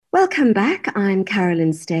Welcome back. I'm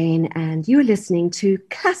Carolyn Stain, and you're listening to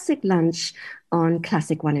Classic Lunch on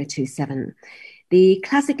Classic 1027. The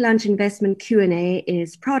Classic Lunch Investment Q&A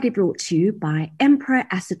is proudly brought to you by Emperor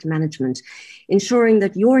Asset Management, ensuring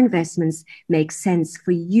that your investments make sense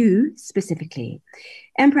for you specifically.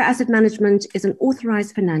 Emperor Asset Management is an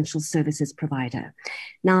authorized financial services provider.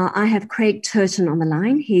 Now, I have Craig Turton on the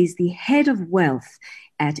line. He's the head of wealth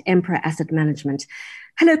at Emperor Asset Management.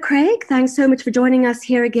 Hello, Craig. Thanks so much for joining us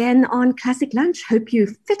here again on Classic Lunch. Hope you're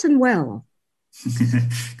fit and well.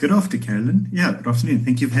 Good afternoon, Carolyn. Yeah, good afternoon.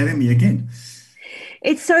 Thank you for having me again.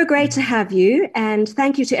 It's so great to have you, and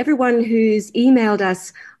thank you to everyone who's emailed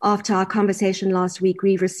us after our conversation last week.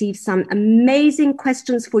 We've received some amazing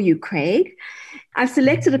questions for you, Craig. I've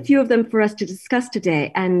selected a few of them for us to discuss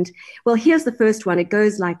today, and well, here's the first one. It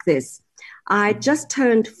goes like this. I just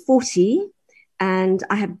turned 40, and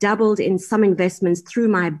I have dabbled in some investments through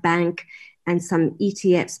my bank and some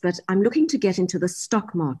ETFs, but I'm looking to get into the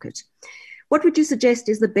stock market. What would you suggest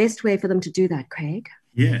is the best way for them to do that, Craig?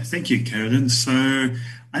 Yeah, thank you, Carolyn. So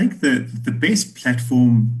I think the best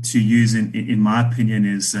platform to use, in my opinion,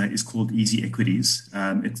 is called Easy Equities.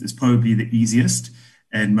 It's probably the easiest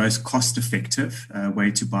and most cost-effective way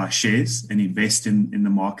to buy shares and invest in the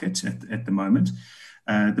market at the moment.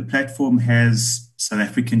 The platform has South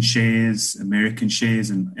African shares, American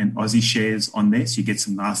shares, and Aussie shares on there, so you get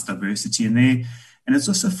some nice diversity in there. And it's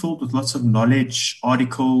also filled with lots of knowledge,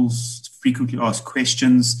 articles, frequently asked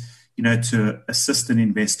questions, to assist an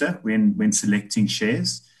investor when selecting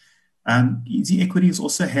shares. Easy Equities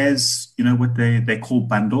also has, what they call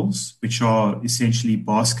bundles, which are essentially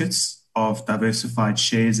baskets of diversified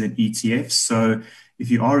shares and ETFs. So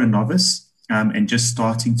if you are a novice and just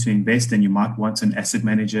starting to invest, and you might want an asset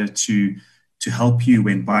manager to help you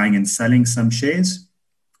when buying and selling some shares,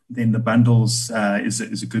 then the bundles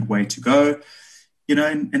is a good way to go.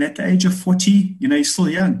 And at the age of 40, you're still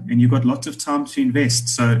young and you've got lots of time to invest.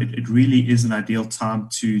 So it really is an ideal time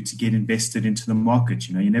to get invested into the market.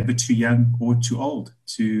 You're never too young or too old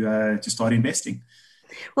to start investing.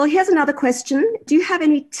 Well, here's another question. Do you have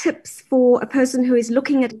any tips for a person who is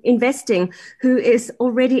looking at investing who is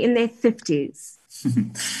already in their 50s?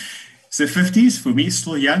 So 50s, for me,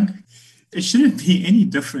 still young. It shouldn't be any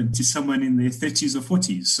different to someone in their 30s or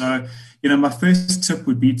 40s. So, my first tip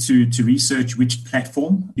would be to research which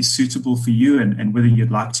platform is suitable for you and whether you'd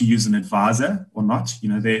like to use an advisor or not.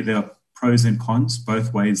 There are pros and cons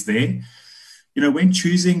both ways there. When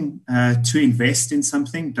choosing to invest in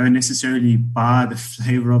something, don't necessarily buy the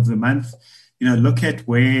flavor of the month. Look at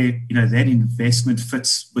where, that investment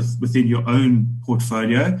fits within your own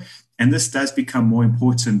portfolio. And this does become more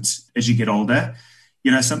important as you get older.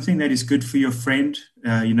 Something that is good for your friend,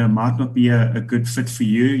 might not be a good fit for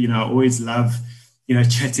you. I always love,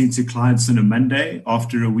 chatting to clients on a Monday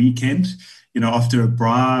after a weekend, after a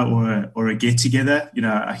bra or a get together.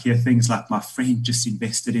 I hear things like, my friend just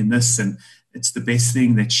invested in this and it's the best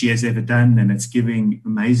thing that she has ever done and it's giving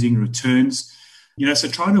amazing returns. So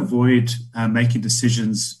try and avoid making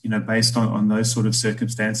decisions, based on those sort of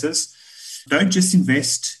circumstances. Don't just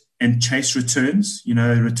invest and chase returns.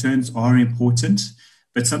 Returns are important.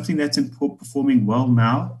 But something that's performing well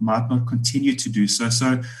now might not continue to do so.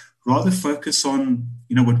 So rather focus on,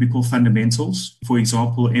 what we call fundamentals. For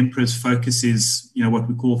example, Emperor's focus is, what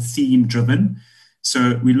we call theme driven.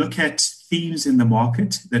 So we look at themes in the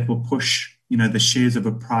market that will push, the shares of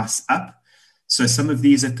a price up. So some of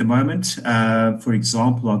these at the moment, for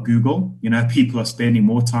example, are Google. People are spending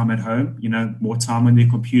more time at home, more time on their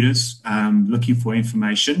computers, looking for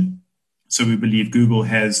information. So we believe Google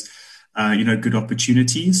has good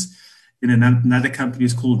opportunities. Another company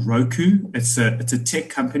is called Roku. It's a tech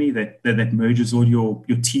company that merges all your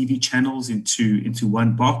TV channels into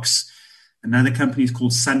one box. Another company is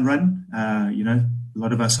called Sunrun. A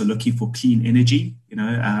lot of us are looking for clean energy,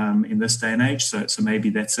 in this day and age. So maybe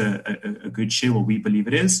that's a good share, or we believe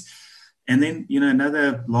it is. And then,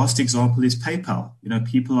 another last example is PayPal.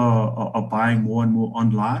 People are buying more and more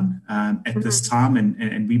online at this time,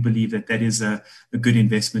 and we believe that is a good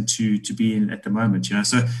investment to be in at the moment.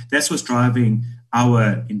 So that's what's driving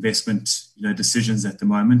our investment, decisions at the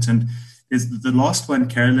moment. And there's the last one,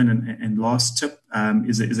 Carolyn, and last tip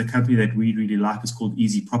is a company that we really like. It's called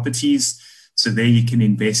Easy Properties. So there you can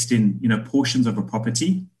invest in, portions of a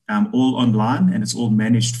property, all online, and it's all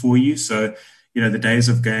managed for you. So the days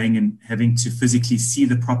of going and having to physically see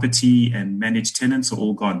the property and manage tenants are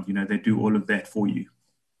all gone. They do all of that for you.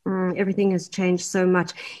 Everything has changed so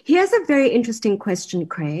much. Here's a very interesting question,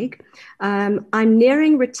 Craig. I'm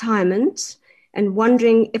nearing retirement and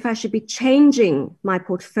wondering if I should be changing my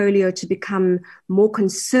portfolio to become more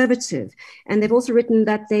conservative. And they've also written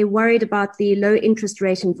that they're worried about the low interest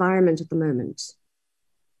rate environment at the moment.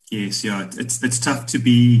 Yes, yeah, it's tough to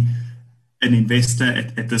be an investor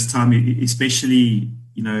at this time, especially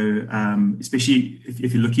especially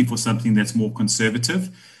if you're looking for something that's more conservative.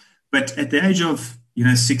 But at the age of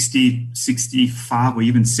 60, 65, or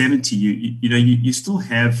even 70, you still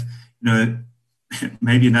have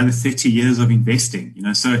maybe another 30 years of investing.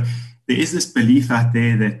 So there is this belief out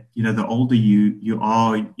there that the older you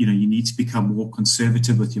are, you need to become more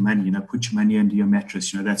conservative with your money. Put your money under your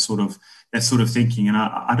mattress. That sort of thinking. And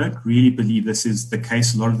I don't really believe this is the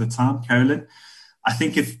case a lot of the time, Carolyn. I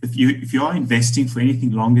think if you are investing for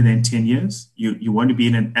anything longer than 10 years, you want to be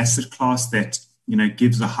in an asset class that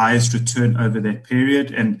gives the highest return over that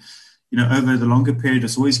period. And over the longer period,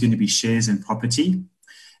 it's always going to be shares and property.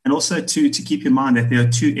 And also to keep in mind that there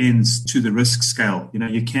are two ends to the risk scale.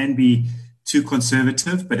 You can be too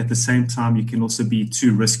conservative, but at the same time, you can also be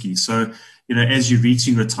too risky. So, as you're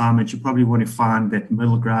reaching retirement, you probably want to find that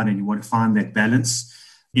middle ground and you want to find that balance.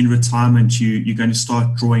 In retirement, you're going to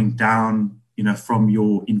start drawing down, from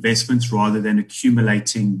your investments rather than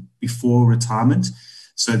accumulating before retirement.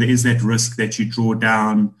 So there is that risk that you draw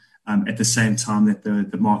down at the same time that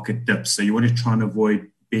the market dips. So you want to try and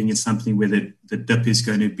avoid being in something where the dip is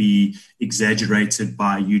going to be exaggerated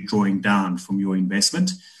by you drawing down from your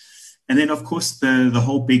investment. And then, of course, the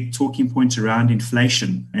whole big talking point around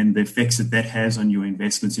inflation and the effects that has on your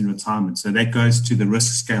investments in retirement. So that goes to the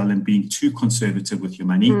risk scale and being too conservative with your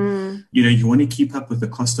money. You want to keep up with the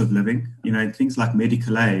cost of living. Things like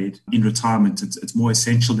medical aid in retirement, it's more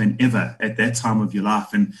essential than ever at that time of your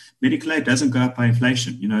life. And medical aid doesn't go up by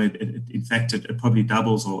inflation. In fact, it probably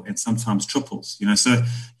doubles and sometimes triples. So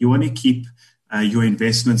you want to keep your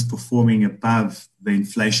investments performing above the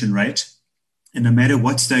inflation rate. And no matter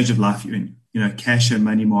what stage of life you're in, cash and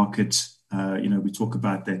money markets, we talk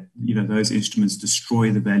about that, those instruments destroy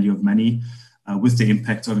the value of money with the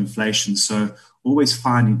impact of inflation. So always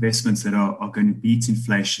find investments that are going to beat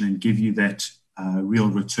inflation and give you that real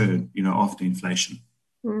return, after inflation.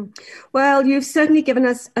 Well, you've certainly given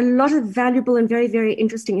us a lot of valuable and very, very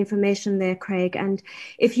interesting information there, Craig. And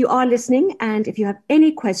if you are listening and if you have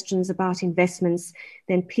any questions about investments,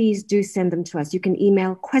 then please do send them to us. You can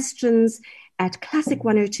email questions at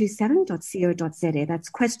classic1027.co.za. That's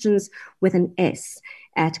questions with an S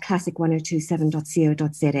at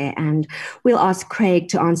classic1027.co.za. And we'll ask Craig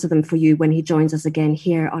to answer them for you when he joins us again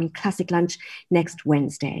here on Classic Lunch next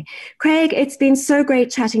Wednesday. Craig, it's been so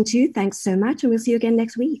great chatting to you. Thanks so much. And we'll see you again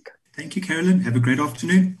next week. Thank you, Carolyn. Have a great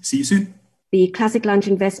afternoon. See you soon. The Classic Lunch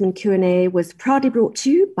Investment Q&A was proudly brought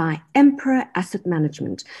to you by Emperor Asset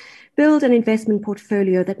Management. Build an investment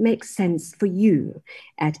portfolio that makes sense for you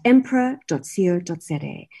at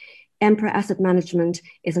emperor.co.za. Emperor Asset Management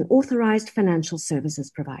is an authorized financial services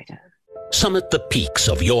provider. Summit the peaks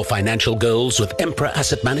of your financial goals with Emperor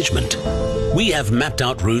Asset Management. We have mapped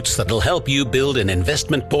out routes that will help you build an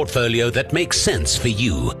investment portfolio that makes sense for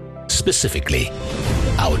you. Specifically,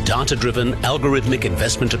 our data-driven algorithmic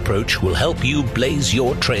investment approach will help you blaze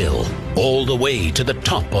your trail all the way to the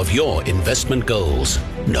top of your investment goals,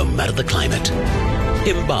 no matter the climate.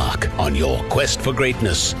 Embark on your quest for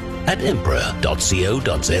greatness at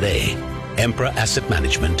emperor.co.za. Emperor Asset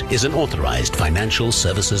Management is an authorized financial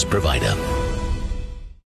services provider.